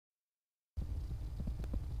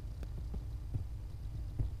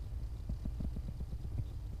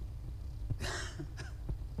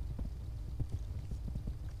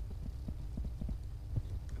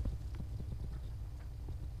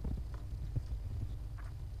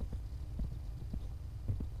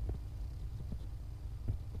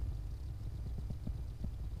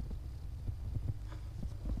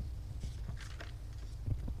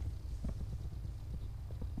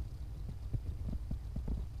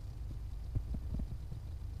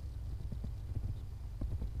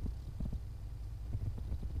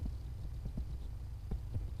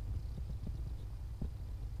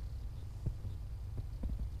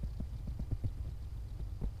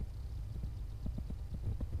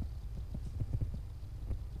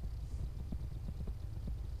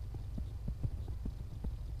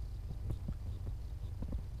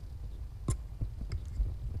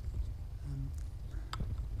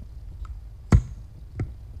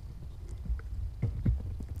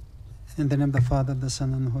In the name of the Father, the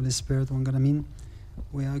Son, and the Holy Spirit, one God, Amen.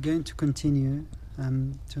 We are going to continue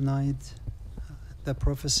tonight the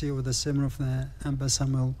prophecy or the sermon of the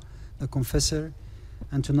St.Samuel The Confessor.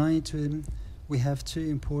 And tonight we have two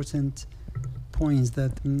important points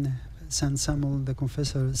that St.Samuel The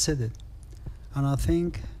Confessor said it. And I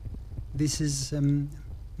think this is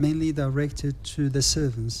mainly directed to the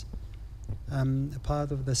servants. A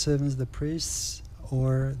part of the servants, the priests,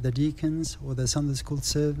 or the deacons, or the Sunday school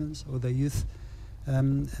servants, or the youth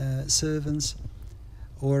servants,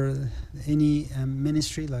 or any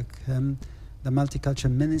ministry like the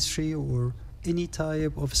multicultural ministry, or any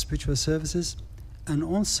type of spiritual services, and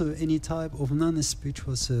also any type of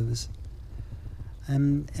non-spiritual service.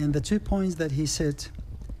 And the 2 points that he said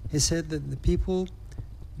that the people,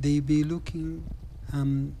 they be looking,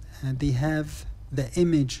 and they have the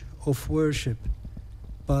image of worship,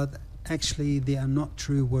 but actually they are not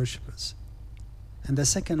true worshippers. And the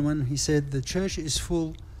second one, he said, the church is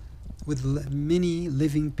full with many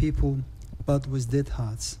living people, but with dead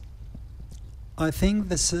hearts. I think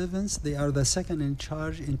the servants, they are the second in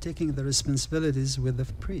charge in taking the responsibilities with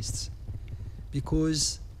the priests,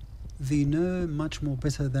 because they know much more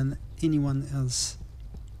better than anyone else,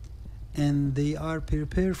 and they are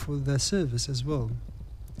prepared for the service as well.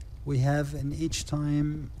 We have in each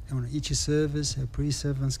time, on each service, a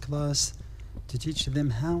pre-servants class to teach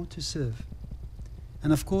them how to serve.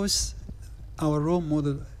 And of course, our role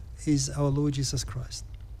model is our Lord Jesus Christ.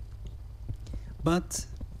 But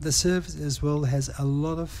the service as well has a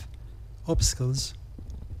lot of obstacles.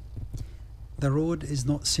 The road is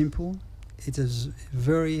not simple. It is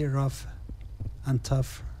very rough and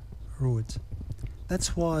tough road.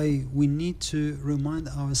 That's why we need to remind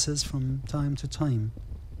ourselves from time to time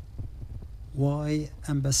why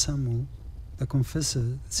St.Samuel the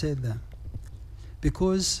Confessor said that.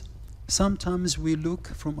 Because sometimes we look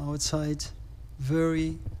from outside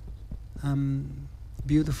very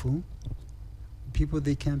beautiful. People,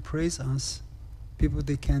 they can praise us. People,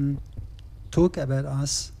 they can talk about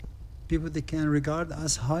us. People, they can regard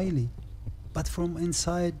us highly. But from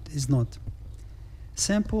inside is not.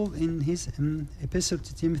 St. Paul in his epistle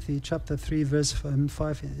to Timothy, chapter 3, verse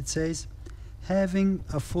 5, it says, having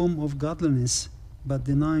a form of godliness, but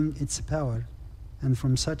denying its power, and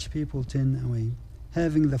from such people turn away.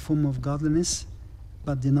 Having the form of godliness,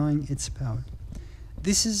 but denying its power.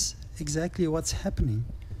 This is exactly what's happening.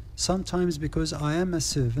 Sometimes because I am a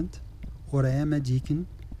servant, or I am a deacon,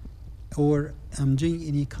 or I'm doing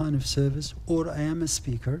any kind of service, or I am a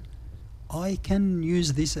speaker, I can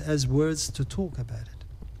use this as words to talk about it.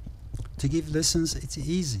 To give lessons, it's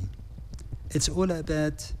easy. It's all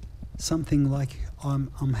about something like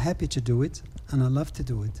I'm happy to do it and I love to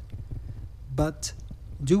do it. But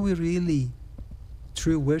do we really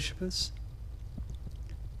true worshippers?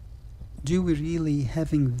 Do we really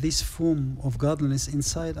having this form of godliness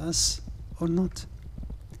inside us or not?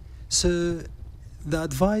 So the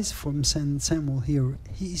advice from St. Samuel here,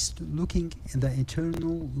 he is looking at the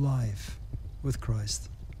eternal life with Christ.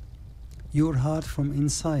 Your heart from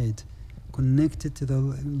inside connected to the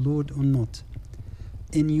Lord or not.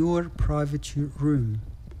 In your private room,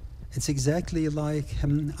 it's exactly like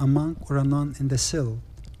a monk or a nun in the cell,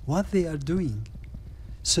 what they are doing.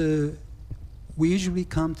 So we usually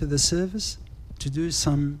come to the service to do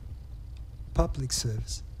some public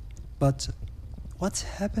service. But what's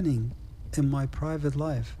happening in my private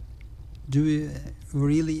life? Do we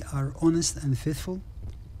really are honest and faithful?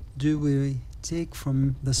 Do we take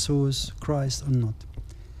from the source Christ or not?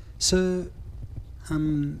 So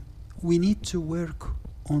we need to work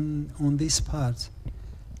on this part.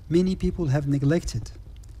 Many people have neglected.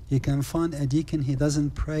 You can find a deacon, he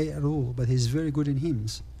doesn't pray at all, but he's very good in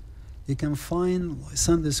hymns. You can find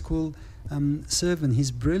Sunday school servant,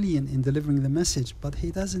 he's brilliant in delivering the message, but he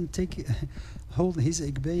doesn't hold his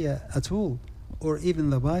igbeya at all, or even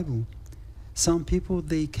the Bible. Some people,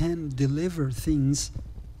 they can deliver things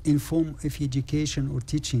in form of education or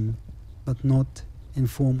teaching, but not in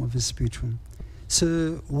form of a spiritual.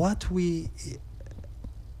 So what we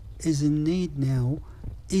is in need now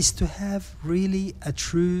is to have really a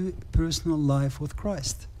true personal life with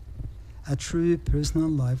Christ. A true personal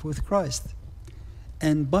life with Christ.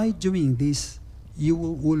 And by doing this, you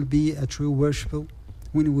will be a true worshipper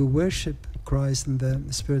when we worship Christ in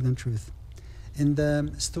the Spirit and truth. In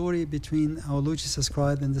the story between our Lord Jesus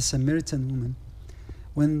Christ and the Samaritan woman,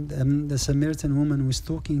 when the Samaritan woman was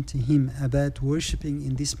talking to him about worshiping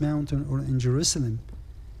in this mountain or in Jerusalem,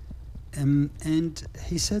 and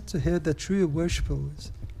he said to her that true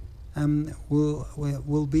worshippers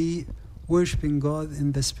will be worshiping God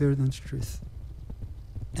in the Spirit and truth.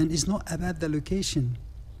 And it's not about the location.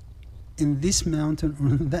 in this mountain or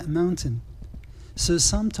in that mountain. So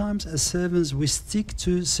sometimes as servants we stick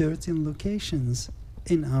to certain locations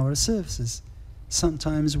in our services.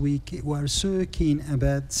 Sometimes we are so keen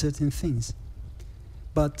about certain things.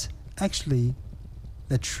 But actually,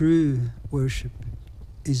 the true worship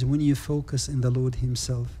is when you focus in the Lord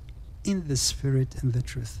Himself, in the Spirit and the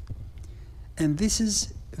truth. And this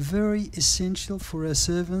is very essential for our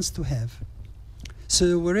servants to have.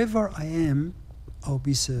 So wherever I am, I'll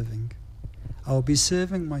be serving. I'll be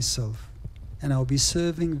serving myself. And I'll be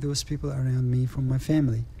serving those people around me from my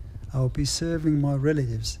family. I'll be serving my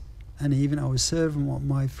relatives. And even I will serve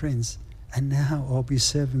my friends. And now I'll be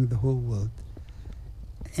serving the whole world.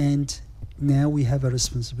 And now we have a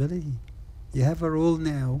responsibility. You have a role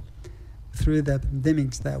now through the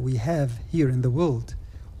pandemics that we have here in the world.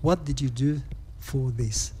 What did you do for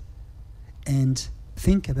this? And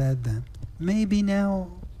think about that. Maybe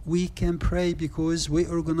now we can pray because we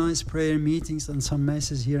organize prayer meetings and some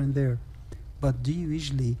masses here and there. But do you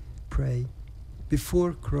usually pray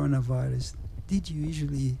before coronavirus? Did you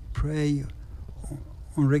usually pray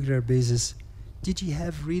on a regular basis? Did you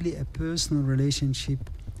have really a personal relationship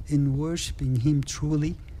in worshiping Him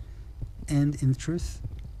truly and in truth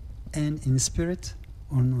and in spirit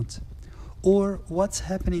or not? Or what's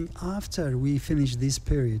happening after we finish this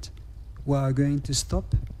period? We are going to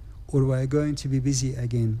stop or we are going to be busy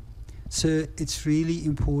again. So it's really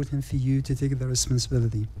important for you to take the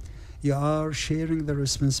responsibility. You are sharing the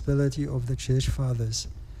responsibility of the church fathers.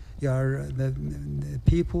 You are the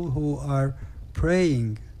people who are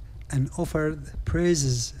praying and offer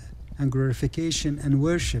praises and glorification and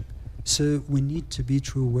worship. So we need to be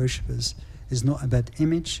true worshippers. It's not about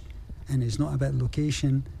image and it's not about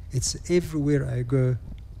location. It's everywhere I go,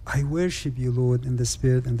 I worship you, Lord, in the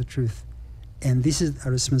Spirit and the truth. And this is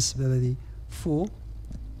a responsibility for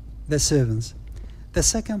the servants. The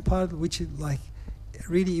second part, which is like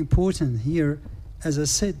really important here, as I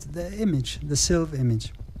said, the image, the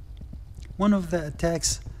self-image. One of the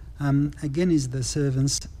attacks, again, is the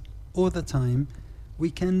servants all the time. We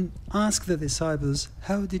can ask the disciples,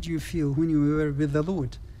 how did you feel when you were with the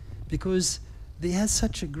Lord? Because they had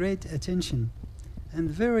such a great attention. And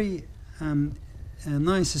very a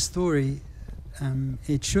nice story.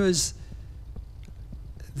 It shows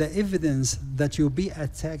the evidence that you'll be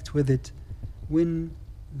attacked with it when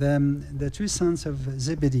the two sons of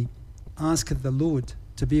Zebedee asked the Lord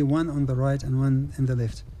to be one on the right and one in the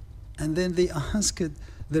left. And then they asked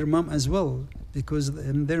their mom as well, because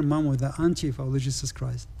their mom was the auntie of our Lord Jesus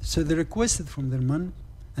Christ. So they requested from their mom,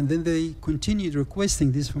 and then they continued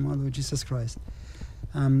requesting this from our Lord Jesus Christ.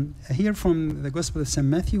 Here from the Gospel of St.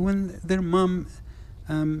 Matthew, when their mom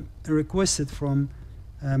requested from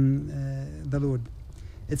the Lord,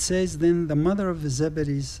 it says, then the mother of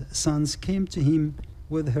Zebedee's sons came to him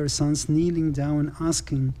with her sons, kneeling down,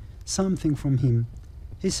 asking something from him.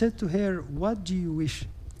 He said to her, what do you wish?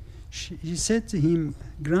 She said to him,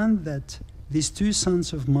 grant that these two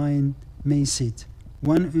sons of mine may sit,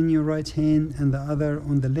 one on your right hand and the other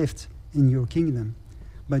on the left in your kingdom.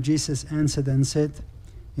 But Jesus answered and said,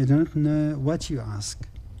 you don't know what you ask.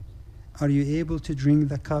 Are you able to drink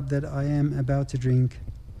the cup that I am about to drink,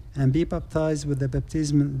 and be baptized with the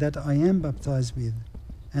baptism that I am baptized with?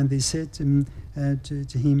 And they said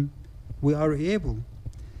to him, we are able.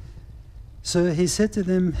 So he said to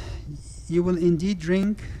them, you will indeed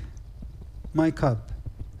drink my cup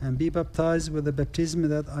and be baptized with the baptism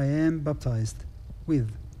that I am baptized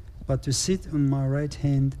with. But to sit on my right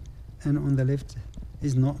hand and on the left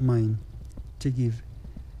is not mine to give,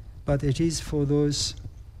 but it is for those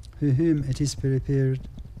whom it is prepared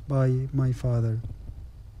by my Father.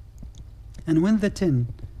 And when the 10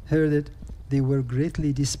 heard it, they were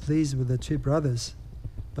greatly displeased with the two brothers.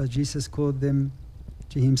 But Jesus called them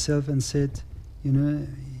to himself and said, you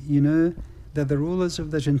know that the rulers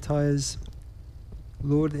of the Gentiles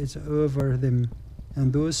lord it over them,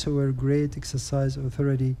 and those who are great exercise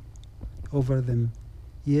authority over them.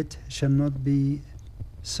 Yet shall not be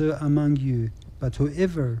so among you, but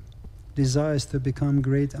whoever desires to become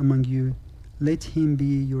great among you, let him be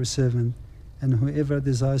your servant, and whoever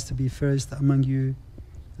desires to be first among you,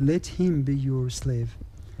 let him be your slave.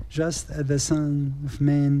 Just as the Son of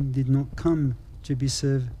Man did not come to be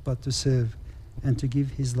served, but to serve, and to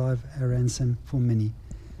give his life a ransom for many.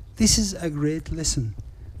 This is a great lesson.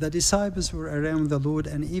 The disciples were around the Lord,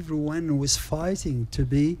 and everyone was fighting to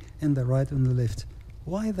be in the right and the left.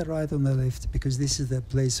 Why the right and the left? Because this is the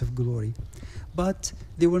place of glory. But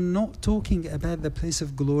they were not talking about the place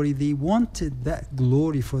of glory. They wanted that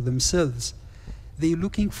glory for themselves. They're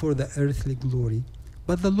looking for the earthly glory.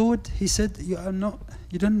 But the Lord, he said, you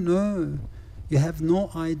don't know. You have no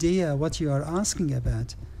idea what you are asking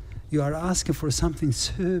about. You are asking for something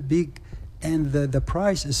so big, and the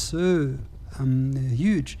price is so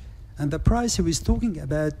huge. And the price he was talking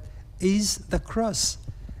about is the cross.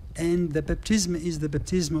 And the baptism is the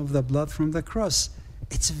baptism of the blood from the cross.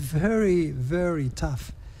 It's very, very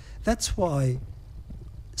tough. That's why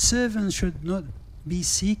servants should not be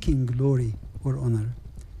seeking glory or honor.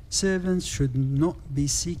 Servants should not be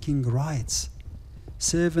seeking rights.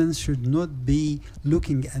 Servants should not be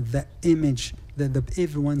looking at the image that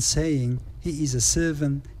everyone's saying he is a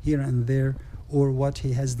servant here and there, or what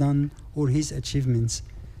he has done, or his achievements.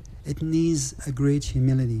 It needs a great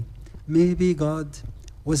humility. Maybe God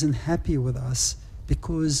wasn't happy with us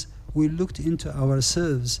because we looked into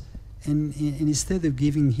ourselves, and instead of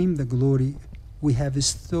giving him the glory, we have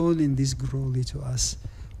stolen this glory to us.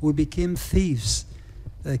 We became thieves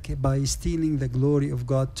by stealing the glory of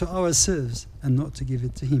God to ourselves and not to give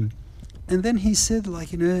it to him. And then he said,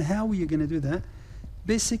 how are you going to do that?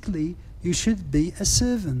 Basically, you should be a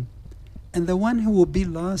servant, and the one who will be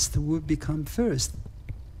last will become first.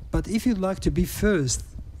 But if you'd like to be first,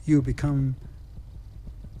 you become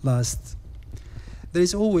last. There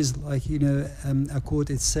is always a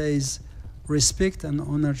quote. It says, respect and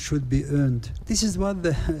honor should be earned. This is what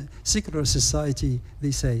the secular society,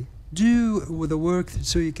 they say. Do the work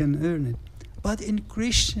so you can earn it. But in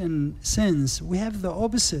Christian sense, we have the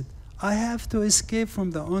opposite. I have to escape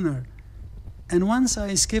from the honor. And once I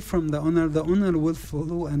escape from the honor will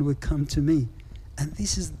follow and will come to me. And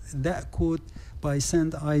this is that quote by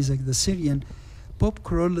St. Isaac the Syrian. Pope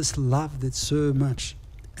Carolus loved it so much,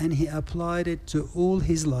 and he applied it to all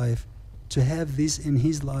his life, to have this in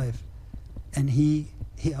his life. And he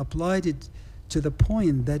applied it to the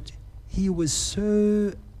point that he was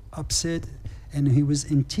so upset and he was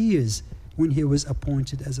in tears when he was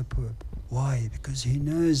appointed as a pope. Why? Because he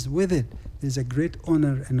knows with it there's a great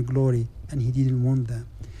honor and glory, and he didn't want that.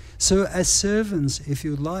 So as servants, if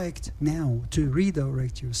you liked now to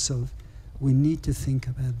redirect yourself, we need to think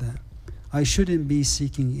about that. I shouldn't be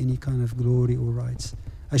seeking any kind of glory or rights.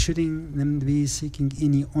 I shouldn't be seeking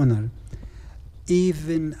any honor.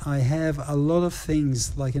 Even I have a lot of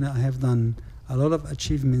things I have done, a lot of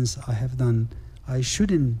achievements I have done, I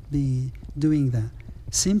shouldn't be doing that,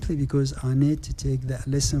 simply because I need to take that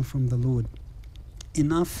lesson from the Lord.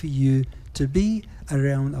 Enough for you to be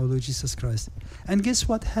around our Lord Jesus Christ. And guess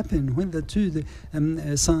what happened when the two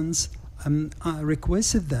sons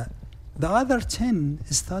requested that? The other 10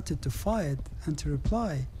 started to fight and to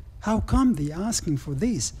reply, how come they asking for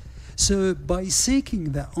this? So by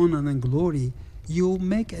seeking the honor and glory, you'll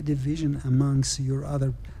make a division amongst your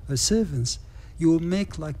other servants. You will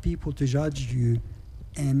make people to judge you,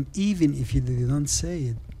 and even if they don't say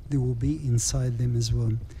it, they will be inside them as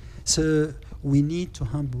well. So we need to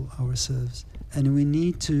humble ourselves, and we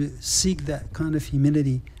need to seek that kind of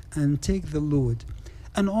humility and take the Lord.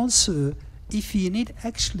 And also, if you need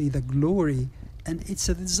actually the glory, and it's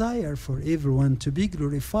a desire for everyone to be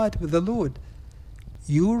glorified with the Lord,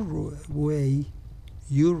 your way,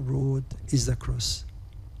 your road is the cross.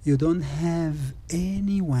 You don't have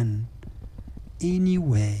anyone, any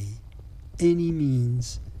way, any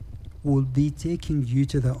means will be taking you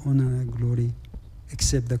to the honor and glory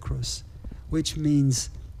except the cross, which means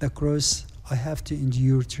the cross, I have to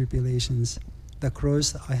endure tribulations. The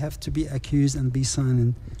cross, I have to be accused and be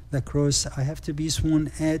silent. The cross, I have to be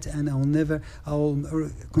sworn at, and I'll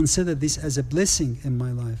consider this as a blessing in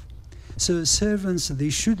my life. So servants, they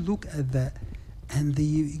should look at that and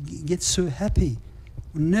they get so happy.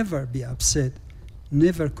 Never be upset,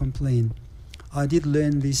 never complain. I did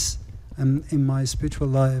learn this in my spiritual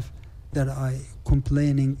life, that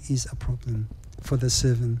complaining is a problem for the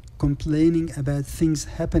servant. Complaining about things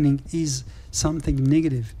happening is something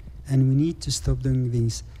negative, and we need to stop doing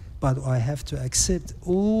this. But I have to accept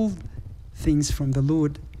all things from the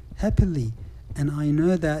Lord happily, and I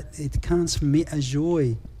know that it counts for me a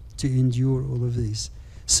joy to endure all of this.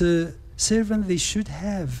 So servants, they should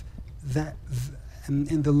have that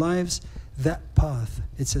in their lives, that path.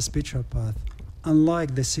 It's a spiritual path.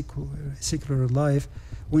 Unlike the secular life,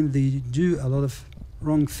 when they do a lot of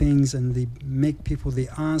wrong things and they make people, they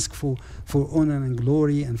ask for honor and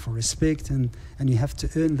glory and for respect, and you have to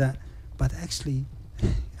earn that. But actually,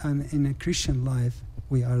 in a Christian life,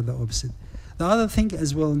 we are the opposite. The other thing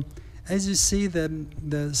as well, as you see,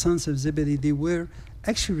 the sons of Zebedee, they were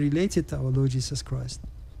actually related to our Lord Jesus Christ.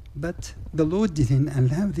 But the Lord didn't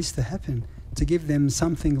allow this to happen, to give them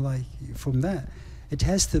something from that. It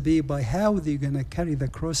has to be by how they're going to carry the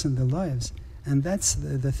cross in their lives. And that's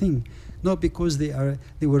the thing. Not because they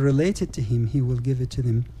were related to him, he will give it to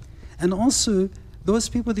them. And also, Those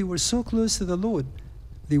people, they were so close to the Lord.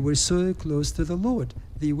 They were so close to the Lord.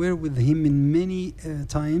 They were with him in many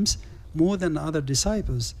times, more than other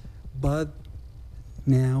disciples. But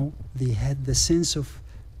now they had the sense of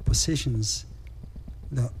possessions,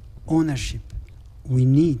 the ownership. We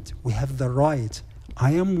have the right.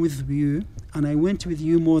 I am with you, and I went with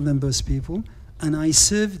you more than those people, and I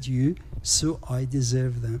served you, so I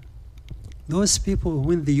deserve them. Those people,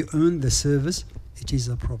 when they earn the service, it is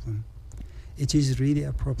a problem. It is really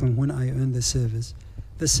a problem when I earn the service.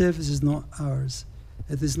 The service is not ours.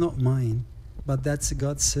 It is not mine, but that's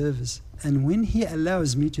God's service. And when he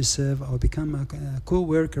allows me to serve, I'll become a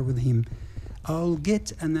co-worker with him. I'll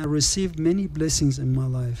get and I'll receive many blessings in my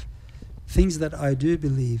life, things that I do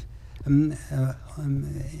believe. And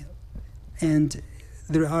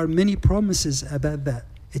there are many promises about that.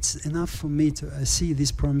 It's enough for me to see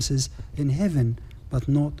these promises in heaven, but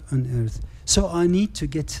not on earth. So I need to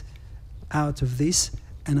get out of this,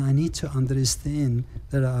 and I need to understand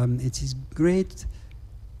that it is great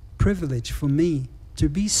privilege for me to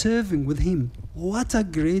be serving with him. What a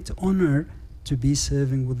great honor to be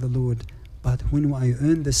serving with the Lord. But when I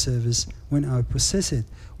earn the service, when I possess it,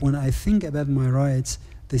 when I think about my rights,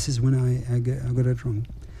 this is when I got it wrong.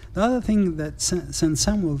 The other thing that St.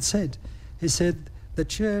 Samuel said, he said, the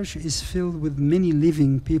church is filled with many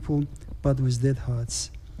living people, but with dead hearts.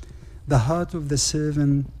 The heart of the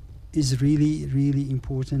servant is really, really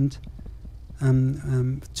important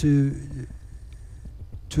to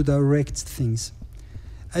direct things.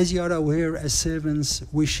 As you are aware, as servants,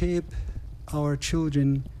 we shape our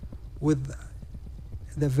children with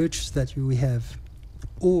the virtues that we have,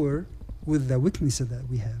 or with the weaknesses that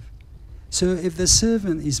we have. So if the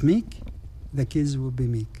servant is meek, the kids will be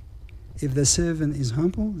meek. If the servant is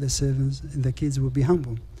humble, the kids will be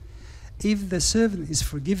humble. If the servant is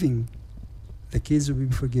forgiving, the kids will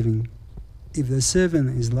be forgiving. If the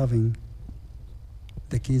servant is loving,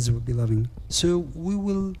 the kids will be loving. So we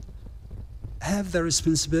will have the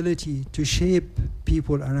responsibility to shape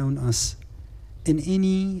people around us in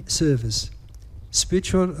any service,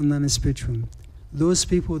 spiritual and non-spiritual. Those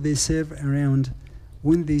people they serve around,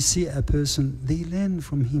 when they see a person, they learn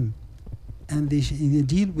from him, and they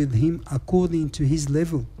deal with him according to his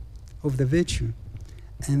level of the virtue,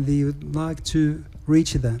 and they would like to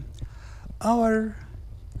reach that. Our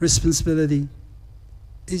responsibility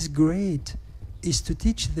is great, is to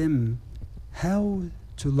teach them how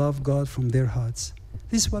to love God from their hearts.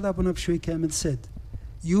 This is what Fr.Mikhail said.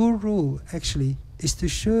 Your role actually is to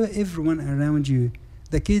show everyone around you,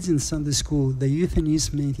 the kids in Sunday school, the youth and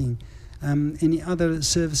youth meeting, any other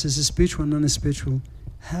services, spiritual and non-spiritual,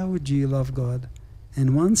 how do you love God?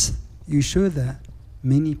 And once you show that,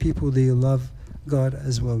 many people, they love God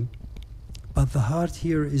as well. But the heart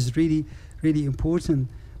here is really, really important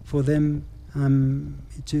for them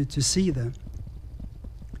to see that.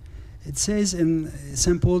 It says in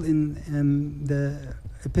St. Paul in the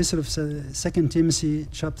Epistle of 2 Timothy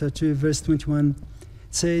chapter 2, verse 21,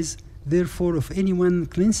 it says, therefore, if anyone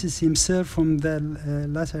cleanses himself from the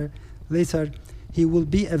latter, he will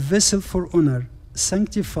be a vessel for honor,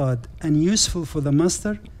 sanctified and useful for the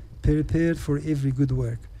master, prepared for every good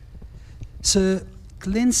work. So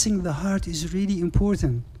cleansing the heart is really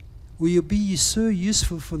important. Will you be so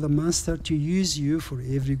useful for the master to use you for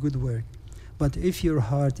every good work? But if your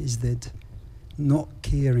heart is dead, not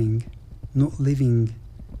caring, not living,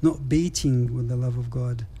 not beating with the love of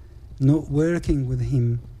God, not working with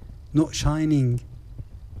him, not shining,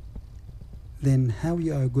 then how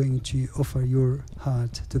you are going to offer your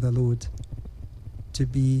heart to the Lord to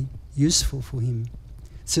be useful for him?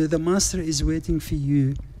 So the master is waiting for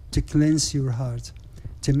you to cleanse your heart,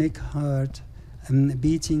 to make heart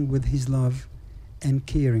beating with his love and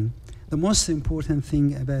caring. The most important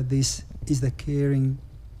thing about this is the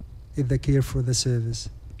care for the service.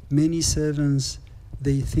 Many servants,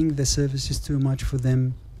 they think the service is too much for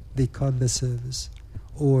them, they cut the service,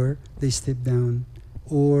 or they step down,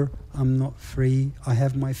 or I'm not free, I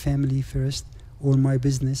have my family first, or my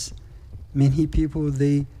business. Many people,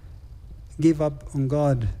 they give up on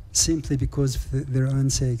God simply because of their own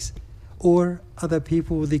sakes. Or other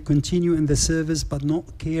people, they continue in the service but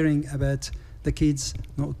not caring about the kids,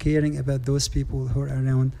 not caring about those people who are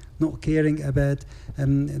around, not caring about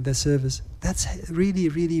the service. That's really,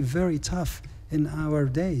 really very tough in our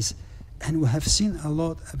days. And we have seen a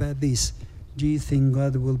lot about this. Do you think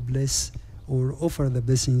God will bless or offer the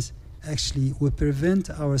blessings? Actually, we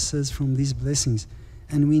prevent ourselves from these blessings.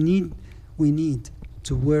 And we need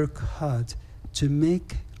to work hard to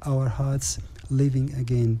make our hearts living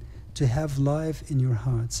again, to have life in your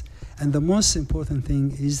hearts. And the most important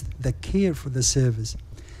thing is the care for the service.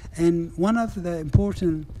 And one of the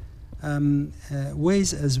important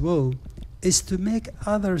ways as well is to make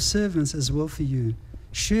other servants as well for you,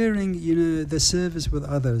 sharing, the service with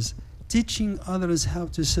others, teaching others how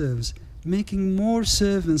to serve, making more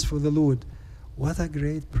servants for the Lord. What a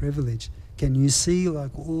great privilege. Can you see,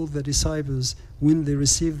 like all the disciples, when they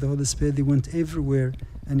received the Holy Spirit, they went everywhere,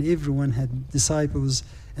 and everyone had disciples,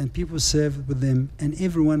 and people served with them, and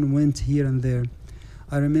everyone went here and there.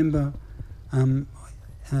 I remember Fr.Mikhail,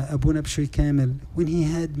 when he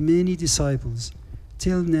had many disciples,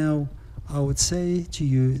 till now, I would say to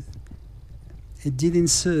you, it didn't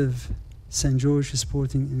serve St. George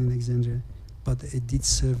Sporting in Alexandria, but it did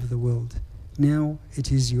serve the world. Now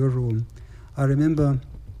it is your role. I remember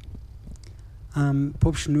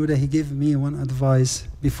Pope Shenouda, he gave me one advice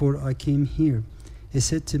before I came here. He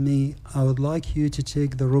said to me, I would like you to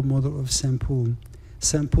take the role model of St. Paul.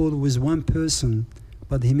 St. Paul was one person,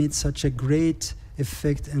 but he made such a great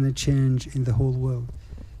effect and a change in the whole world.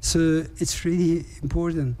 So it's really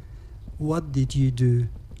important. What did you do?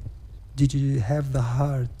 Did you have the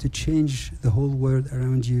heart to change the whole world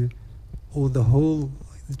around you, or the whole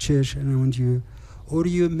church around you? Or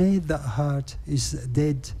you made that heart is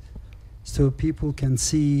dead, so people can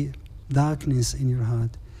see darkness in your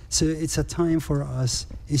heart? So it's a time for us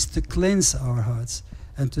is to cleanse our hearts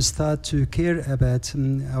and to start to care about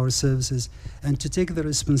our services and to take the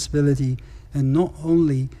responsibility, and not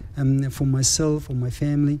only for myself or my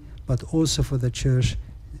family, but also for the church,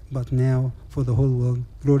 but now for the whole world.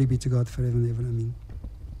 Glory be to God forever and ever. Amen.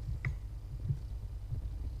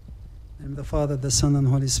 And the Father, the Son, and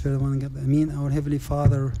the Holy Spirit, one God. Amen. Our Heavenly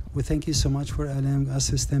Father, we thank you so much for allowing us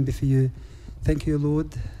to stand before you. Thank you,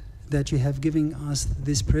 Lord, that you have given us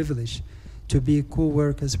this privilege to be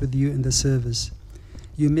co-workers with you in the service.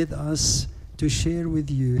 You made us to share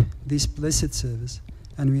with you this blessed service,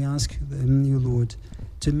 and we ask you, Lord,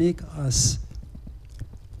 to make us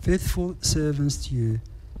faithful servants to you.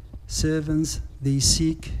 Servants, they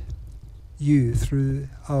seek you through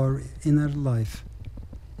our inner life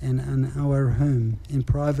and our home, in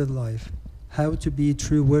private life, how to be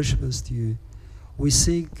true worshippers to you. We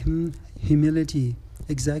seek humility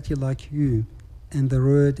exactly like you, and the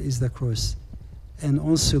road is the cross. And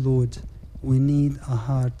also, Lord, we need a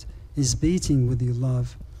heart is beating with your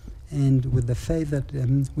love and with the faith that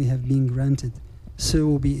we have been granted, so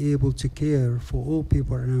we'll be able to care for all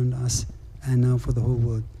people around us and now for the whole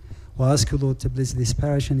world. We ask you, Lord, to bless this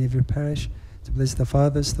parish and every parish, to bless the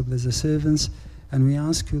fathers, to bless the servants, and we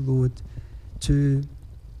ask you, Lord, to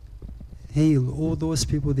heal all those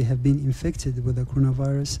people that have been infected with the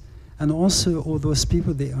coronavirus, and also all those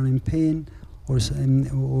people that are in pain or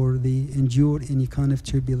they endure any kind of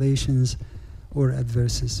tribulations or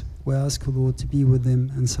adversities. We ask you, Lord, to be with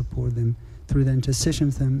them and support them through the intercession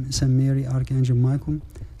of St. Mary, Archangel Michael,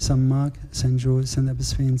 St. Mark, St. George, St.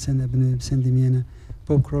 Abbasphane, St. Abnub, St. Damiana,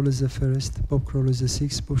 Pope Carlos the First, Pope Carlos the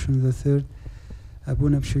Sixth, Pope Shenouda the Third,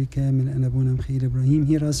 Abuna Fr.Mikhail, and Abuna Mikhail Ibrahim.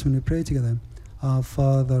 Hear us when we pray together. Our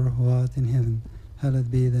Father who art in heaven,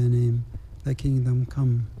 hallowed be thy name. Thy kingdom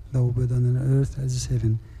come, thy will be done on earth as it is in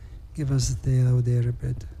heaven. Give us this day our daily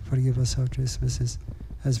bread. Forgive us our trespasses,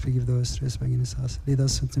 as we forgive those trespassing against us. Lead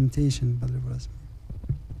us into temptation, but deliver us.